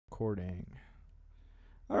recording.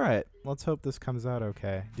 Alright, let's hope this comes out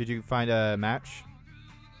okay. Did you find a match?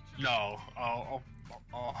 No, I'll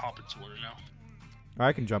hop into it now. Or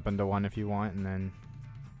I can jump into one if you want, and then...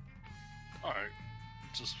 Alright,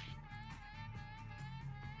 just...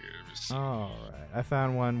 Here, let me see. Alright, I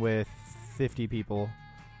found one with 50 people.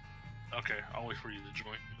 Okay, I'll wait for you to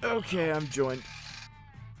join. Okay, I'm joined.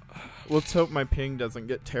 Let's hope my ping doesn't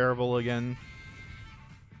get terrible again.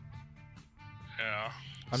 Yeah.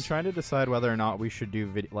 I'm trying to decide whether or not we should do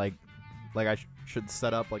like I should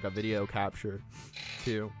set up like a video capture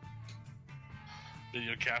too.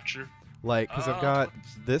 Video capture? Like, because I've got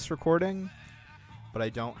this recording, but I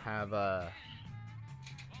don't have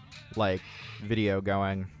like video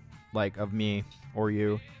going, like of me or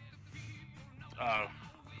you. I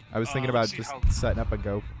was thinking about just setting up a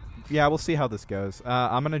Go. Yeah, we'll see how this goes.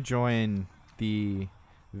 I'm gonna join the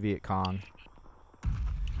Viet Cong.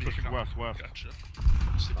 Pushing west. Gotcha.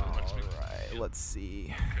 Alright, let's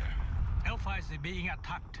see. Okay. Alpha is being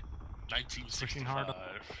attacked. 1965. Pushing hard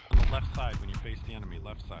on the left side when you face the enemy,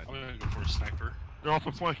 left side. I'm gonna go for a sniper. They're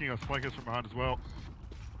also flanking us from behind as well.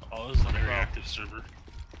 Oh, this is a very active server.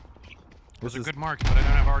 Those are good marks, but I don't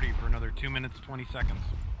have Artie for another 2 minutes, 20 seconds.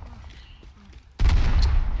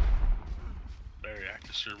 Very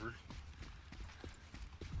active server.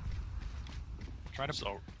 Try to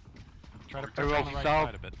We're push on the right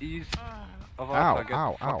side of it. east of Ow, us.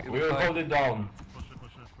 ow. We're holding down. Push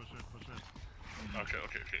it.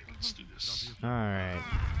 Okay. Let's do this. Alright.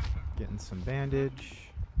 Getting some bandage.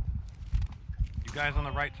 You guys on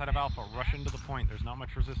the right side of Alpha, rush into the point. There's not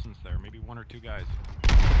much resistance there. Maybe 1 or 2 guys.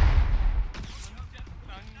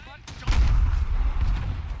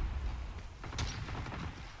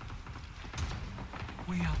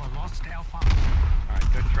 We have lost Alpha.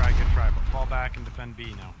 Alright, good try, but fall back and defend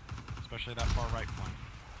B now. Especially that far right flank.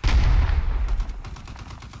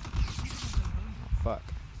 Fuck.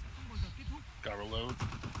 Gotta reload.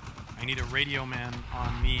 I need a radio man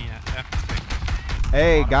on me at F6.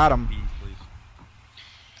 Hey, got him. B, please.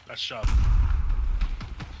 Nice shot.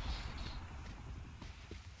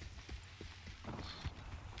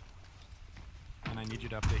 And I need you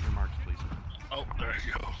to update your marks, please. Oh, there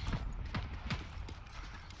you go.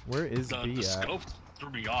 Where is B The at? scope threw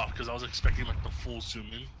me off because I was expecting like the full zoom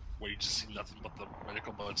in where you just see nothing but the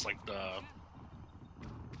medical, but it's like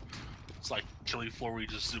killing floor where you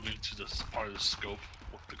just zoom into this part of the scope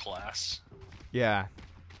with the glass. Yeah.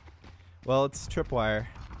 Well, it's tripwire.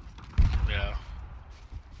 Yeah.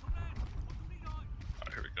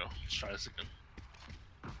 Alright, here we go. Let's try this again.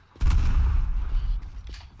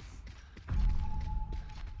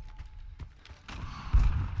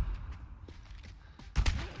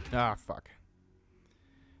 Ah, fuck.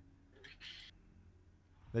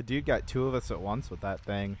 The dude got 2 of us at once with that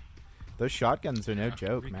thing. Those shotguns are no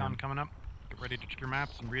joke, Recon man. coming up. Get ready to check your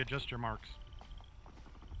maps and readjust your marks.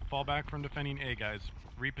 Fall back from defending A, guys.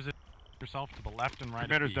 Reposition yourself to the left and right.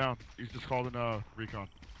 Commander's down. He's just called in recon.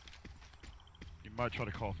 You might try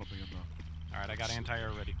to call something in though. Alright, I got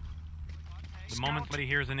anti-air ready. The moment somebody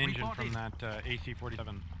hears an engine from that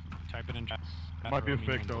AC-47, type it in chat. Might be a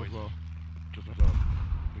fake though as well. Just as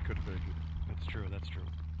we could fake it. That's true, that's true.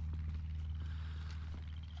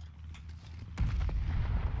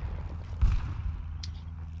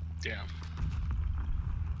 Damn.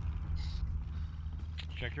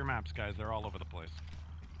 Check your maps, guys. They're all over the place.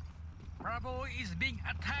 Bravo is being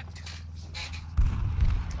attacked.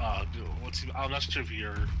 Dude, let's see. I'm not sure if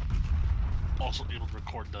you're also able to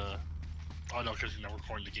record the. Oh no, because you're not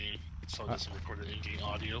recording the game, so it doesn't record the in-game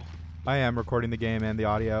audio. I am recording the game and the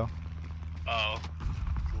audio. Oh,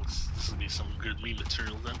 this will be some good meme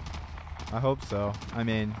material then. I hope so. I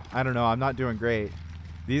mean, I don't know. I'm not doing great.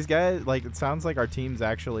 These guys, like, it sounds like our teams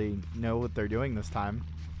actually know what they're doing this time.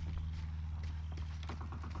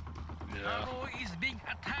 Yeah. Bravo is being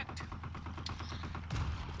attacked.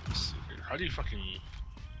 Let's see here. How do you fucking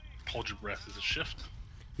hold your breath? Is it shift?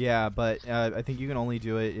 Yeah, but I think you can only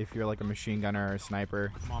do it if you're like a machine gunner or a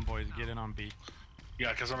sniper. Come on, boys. Get in on B.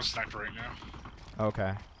 Yeah, because I'm a sniper right now.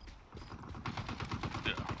 Okay.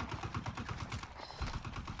 Yeah.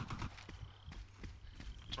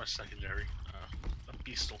 It's my secondary. A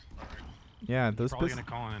beastal. Alright. Yeah, those Probably pistols.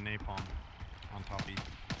 gonna call in a napalm on top B.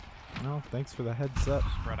 No, thanks for the heads up,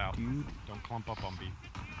 Spread out. dude. Don't clump up on B.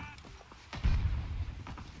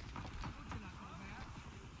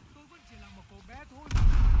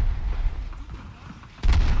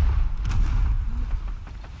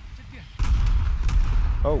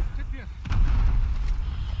 Oh,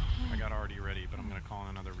 I got already ready, but I'm gonna call in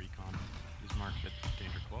another recon. These marked at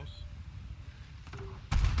danger close.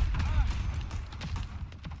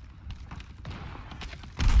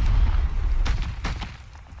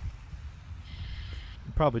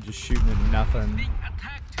 probably just shooting at nothing. Being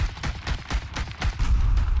attacked.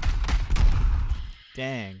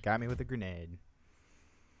 Dang, got me with a grenade.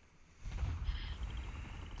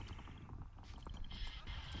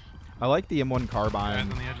 I like the M1 Guys carbine. on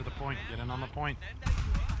the edge of the point. Get in on the point.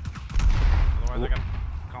 Otherwise, I got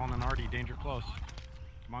Colin and Artie. Danger close.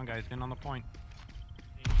 Come on, guys. Get in on the point.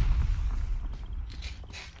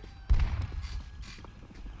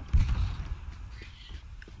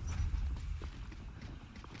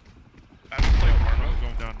 I haven't played Armor's Arma.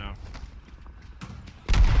 going down now.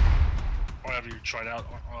 Or have you tried out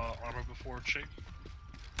Arma before, Shake?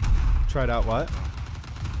 Tried out what?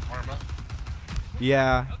 Arma?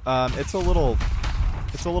 Yeah, it's a little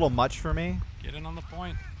much for me. Get in on the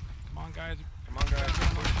point. Come on, guys. Come on, guys. Get in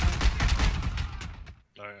on the point.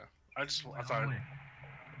 Oh, yeah. I thought.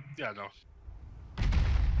 Yeah, no.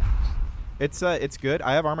 It's good.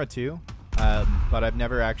 I have Arma too, but I've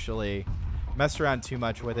never actually messed around too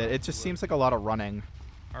much with it. It just seems like a lot of running.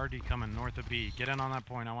 RD coming north of B. Get in on that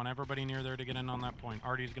point. I want everybody near there to get in on that point.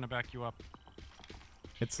 RD's gonna back you up.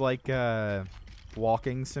 It's like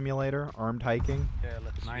walking simulator, armed hiking. Yeah,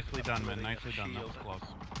 let's Nicely done, man. Nicely done. That was close.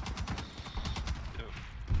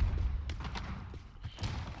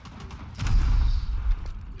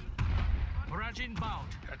 Barrage inbound.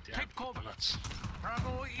 Goddamn. Take cover. Nuts.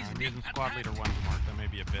 Bravo is I'm being using squad attacked. leader one's mark. That may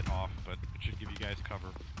be a bit off, but it should give you guys cover.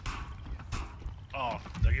 Oh,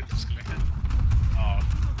 did I get disconnected? Oh,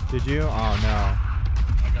 Did you? Oh no.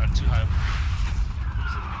 I got too high. Let me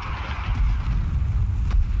see if I can jump back in.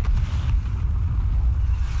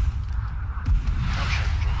 I'm sure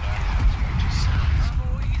I can jump back. It's more too slow.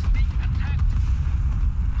 Bravo is being attacked.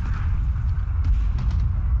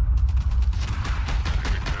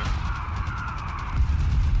 Very good.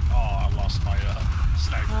 Oh, I lost my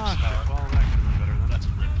sniper Ah, style. shit. Well, that could have been better than That's a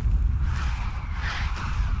rip.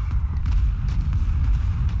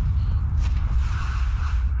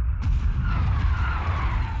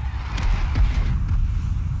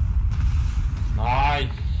 Nice.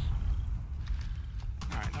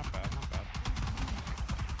 Alright, not bad, not bad.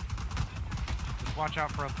 Just watch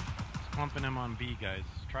out for us clumping him on B, guys.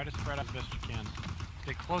 Try to spread out as best you can.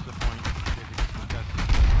 Stay close at point. See if you can contest.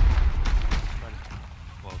 Try to stay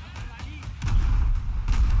close.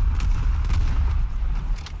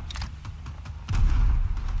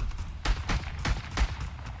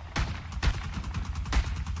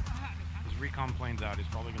 His recon plane's out. He's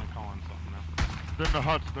probably gonna call on something now. They're in the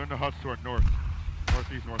huts. They're in the huts to our north.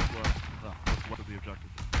 Northeast, northwest. Northwest of the objective.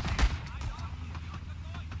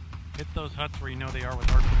 Hit those huts where you know they are with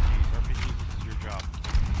RPGs. RPGs, this is your job.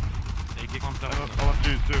 They get clumped up.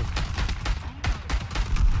 LMGs too.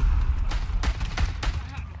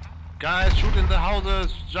 Guys, shoot in the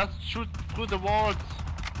houses. Just shoot through the walls.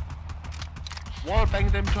 Wall bang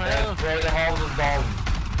them to hell. Spray the houses down.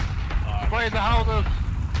 Spray the houses.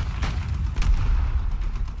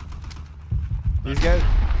 These guys,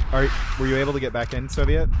 were you able to get back in,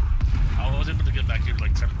 Soviet? I was able to get back in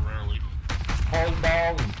like temporarily. Hold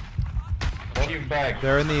down. Move back.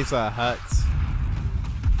 They're in these huts.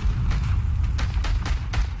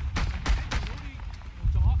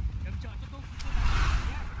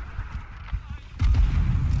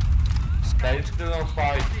 Stay still on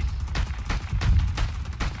site.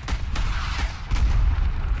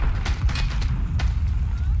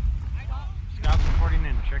 Scouts reporting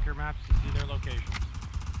in. Check your maps to see their locations.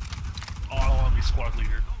 Oh, I don't want to be squad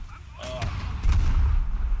leader.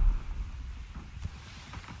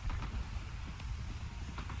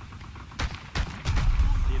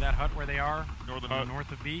 See that hut where they are? Northern To the hut.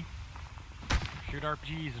 north of B? Shoot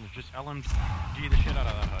RPGs and just LMG the shit out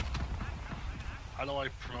of that hut. How do I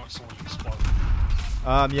promote someone in squad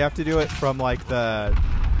leader? You have to do it from like the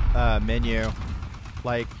menu,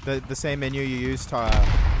 like the same menu you use to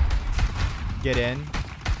get in.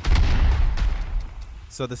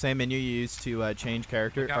 So the same menu you use to change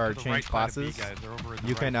character Look out or to the change right side of B, classes. guys. They're over in the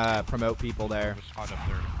You right can promote people there. There's a squad up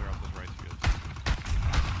there to clear out those rice fields.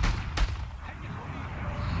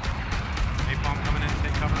 Napalm coming in,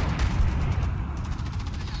 take cover.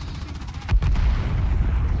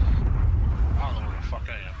 I don't know where the fuck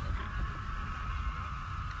I am.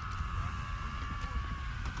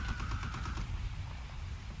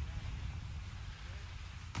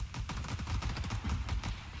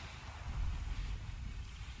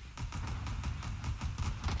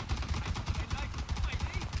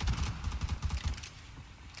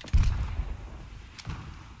 Okay.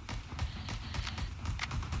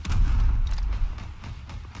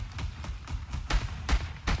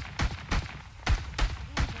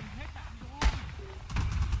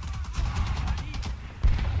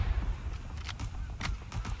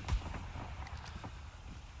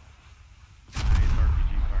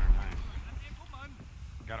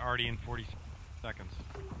 Artie in 40 seconds.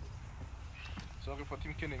 Sorry for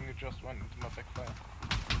team killing, you just went into my backfire.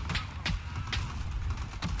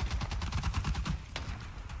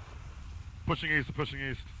 Pushing east, pushing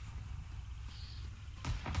east.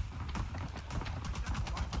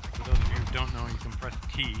 For those of you who don't know, you can press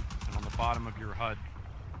T, and on the bottom of your HUD,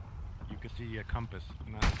 you can see a compass,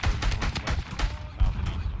 and that'll tell you northwest, south, and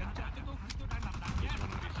east. In case you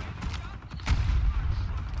want to be safe.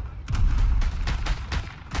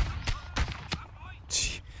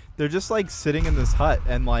 They're just like sitting in this hut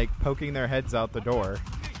and like poking their heads out the door.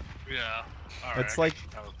 Yeah. Alright, It's like-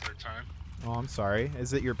 that was third time. Oh, I'm sorry.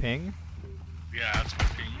 Is it your ping? Yeah, that's my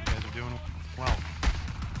ping. You guys are doing well.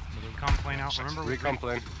 With the recon plane out, remember with Recon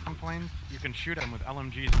plane. recon planes, you can shoot them with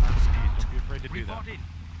LMGs and RPGs. Don't be afraid to do that. Reporting.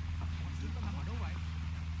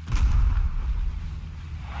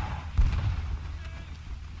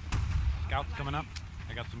 Scouts coming up.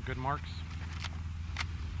 I got some good marks.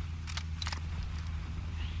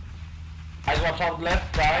 Guys, watch out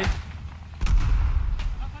left, guys.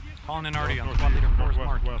 Calling in Artie on North, squad leader north, 4's west,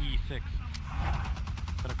 mark, west. E6.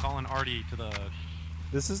 Gonna call in Artie to the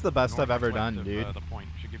This is the best I've ever northwest done, of, dude. the point.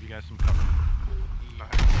 Should give you guys some cover. Nice.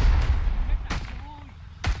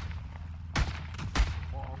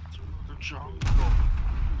 Fall through the jungle.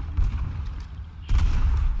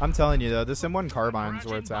 I'm telling you though, this M1 carbine's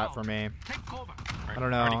where it's at for me. Take cover. I don't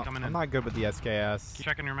know. Artie coming I'm in. not good with the SKS. Keep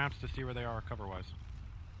checking your maps to see where they are cover-wise.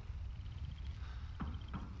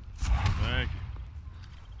 Thank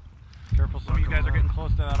you. Careful, some of you guys are getting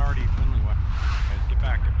close to that Artie Finley way. Guys, get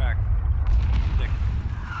back, get back. Stick.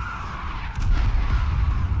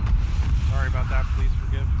 Sorry about that, please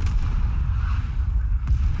forgive.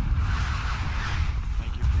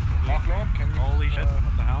 Thank you for Mark Lord, can you... Holy shit,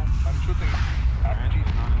 what the hell? I'm shooting Alright,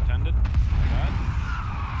 RPGs. not intended. My bad.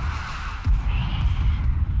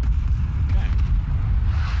 Okay.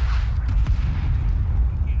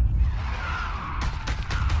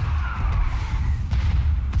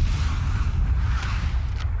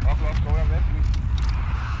 Mark Lord, go away, please.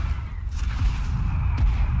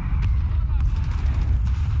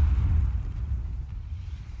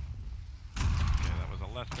 Okay, that was a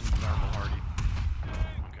less than desirable Artie.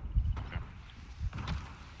 Okay.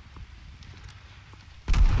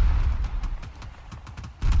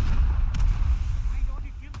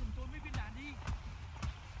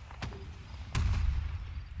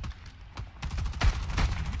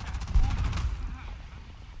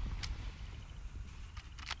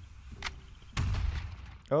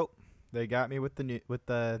 Oh, they got me with the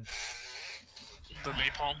The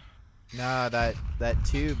napalm. nah, that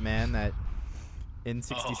tube, man, that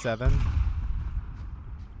N67. I'm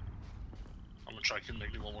gonna try killing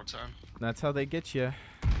Magni one more time. That's how they get you.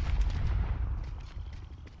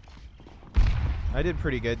 I did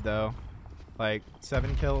pretty good though, like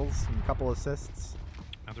 7 kills and a couple assists.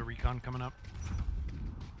 Another recon coming up.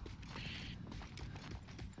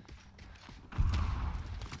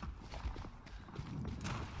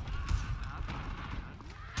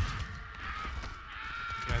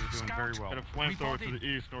 You guys are doing very well. And a flamethrower to the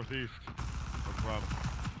east, northeast. No problem.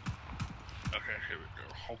 Okay, here we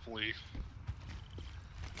go. Hopefully,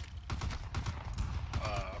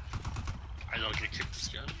 I don't get kicked this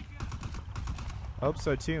gun. Hope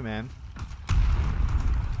so too, man.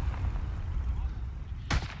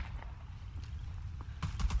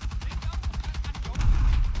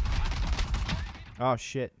 Oh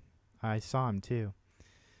shit, I saw him too.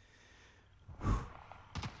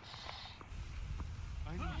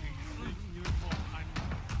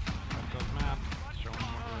 Got those maps showing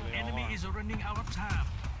where they all Enemy are. is running out of time.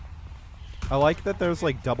 I like that there's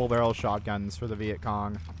like double barrel shotguns for the Viet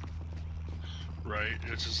Cong. Right?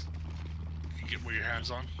 It's just you get what your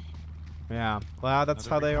hands on. Yeah, well, that's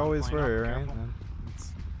Another how they recon always plane up, were, right? careful.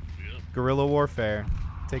 It's Yep. guerrilla warfare.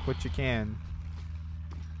 Take what you can.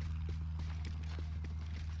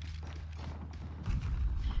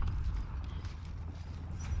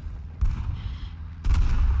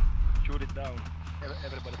 Shoot it down.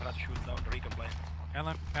 Everybody try to shoot down the recon plane.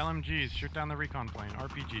 LMGs, shoot down the recon plane.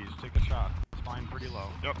 RPGs, take a shot. It's flying pretty low.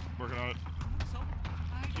 Yep, working on it.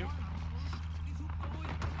 Thank you.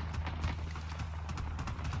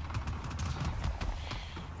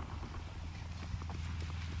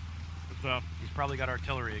 It's down. He's probably got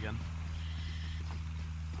artillery again.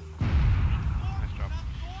 Nice job.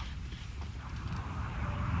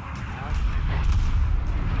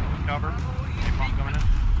 Cover. Napalm coming in.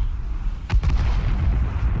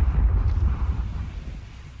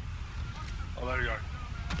 Oh, there you are.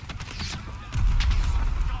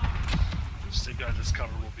 Stay behind this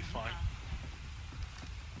cover, we'll be fine.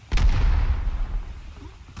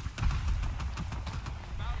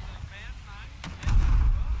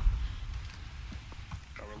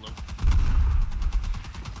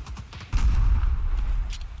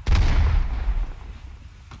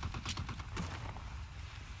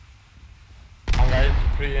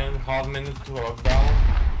 3.5 minutes to lockdown.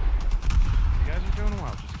 You guys are doing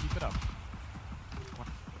well. Just keep it up.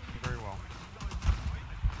 Very well.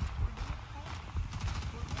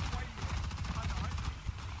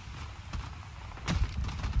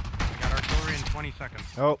 We got artillery in 20 seconds.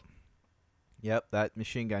 Oh. Yep, that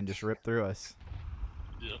machine gun just ripped through us.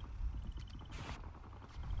 Yep.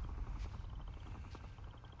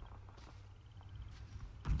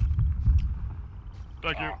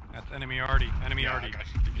 Thank you. That's enemy already. Enemy Yeah, already. I got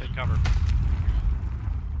you. Take cover.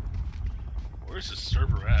 Where's the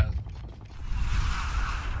server at?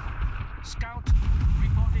 Scout,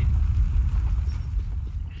 reporting.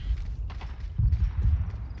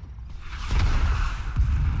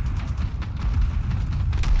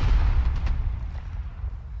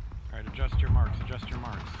 Alright, adjust your marks. Adjust your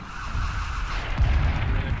marks.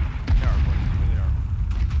 Where they are, boys. Where they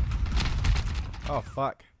are. Oh,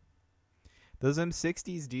 fuck. Those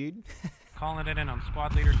M60s, dude. Calling it in on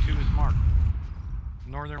squad leader 2 is marked.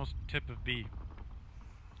 Northernmost tip of B.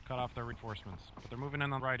 Cut off their reinforcements. But they're moving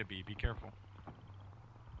in on the right of B. Be careful.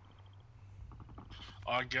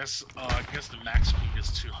 I guess the max speed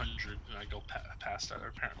is 200, and I go past that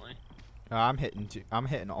apparently. I'm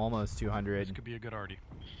hitting almost This 200. could be a good arty.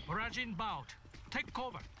 Barrage inbound. Take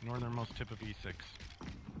cover. Northernmost tip of E6.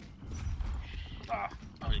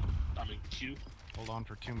 I'm in Q. Hold on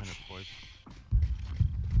for 2 minutes, boys.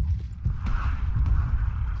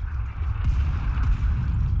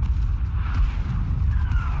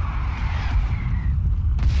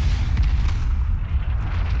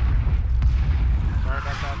 Sorry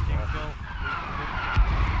about that, team kill.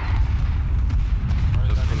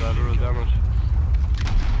 Just collateral damage.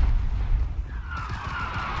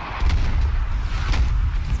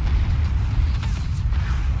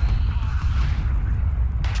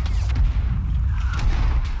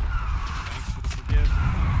 Thanks for the forgive.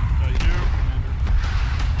 Thank you.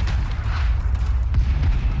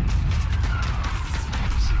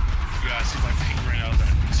 See, yeah, I see my ping right now is at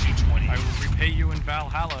 220. I will repay you in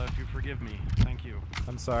Valhalla if you forgive me. Thank you.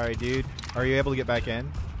 I'm sorry, dude. Are you able to get back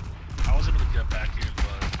in? I was able to get back in, but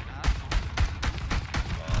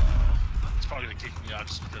it's probably gonna kick me out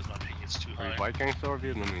just because my ping is too Are you high. Vikings or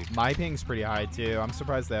Vietnamese? My ping's pretty high, too. I'm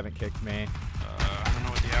surprised they haven't kicked me. I don't know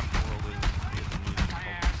what the afterworld is.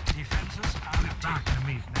 Defenses are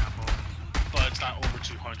Vietnamese now, boys. But it's not over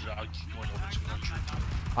 200. I'll keep going over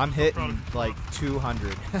 200. I'm hitting like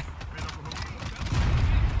 200.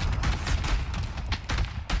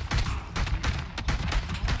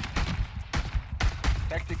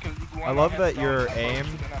 Tactical Iguana I love heads that down, your approach aim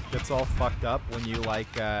to the left. gets all fucked up when you like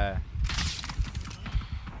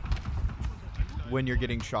when you're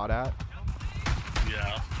getting shot at.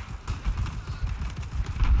 Yeah.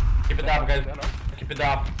 Keep it up, guys. Keep it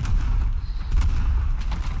up.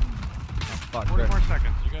 Oh, fuck. 40 more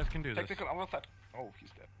seconds. You guys can do this. Tactical our side. Oh, he's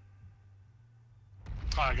dead.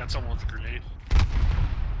 Oh, I got someone with a grenade.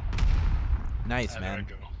 Nice, There I man.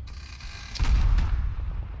 go.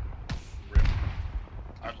 Rip.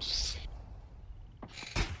 I'm just.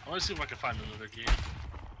 I want to see if I can find another game.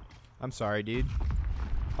 I'm sorry, dude.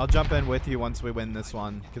 I'll jump in with you once we win this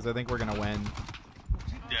one, because I think we're going to win.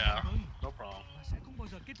 Yeah, no problem.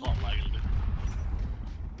 Oh, I'm lagging a bit.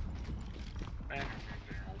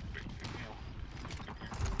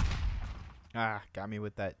 Ah, got me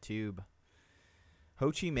with that tube.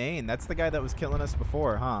 Ho Chi Minh, that's the guy that was killing us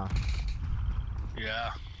before, huh?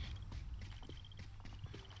 Yeah.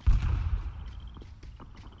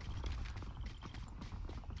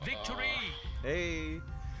 Victory! Hey.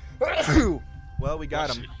 Well, we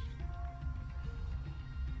got him.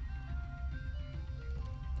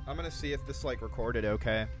 I'm going to see if this, like, recorded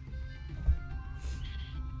okay.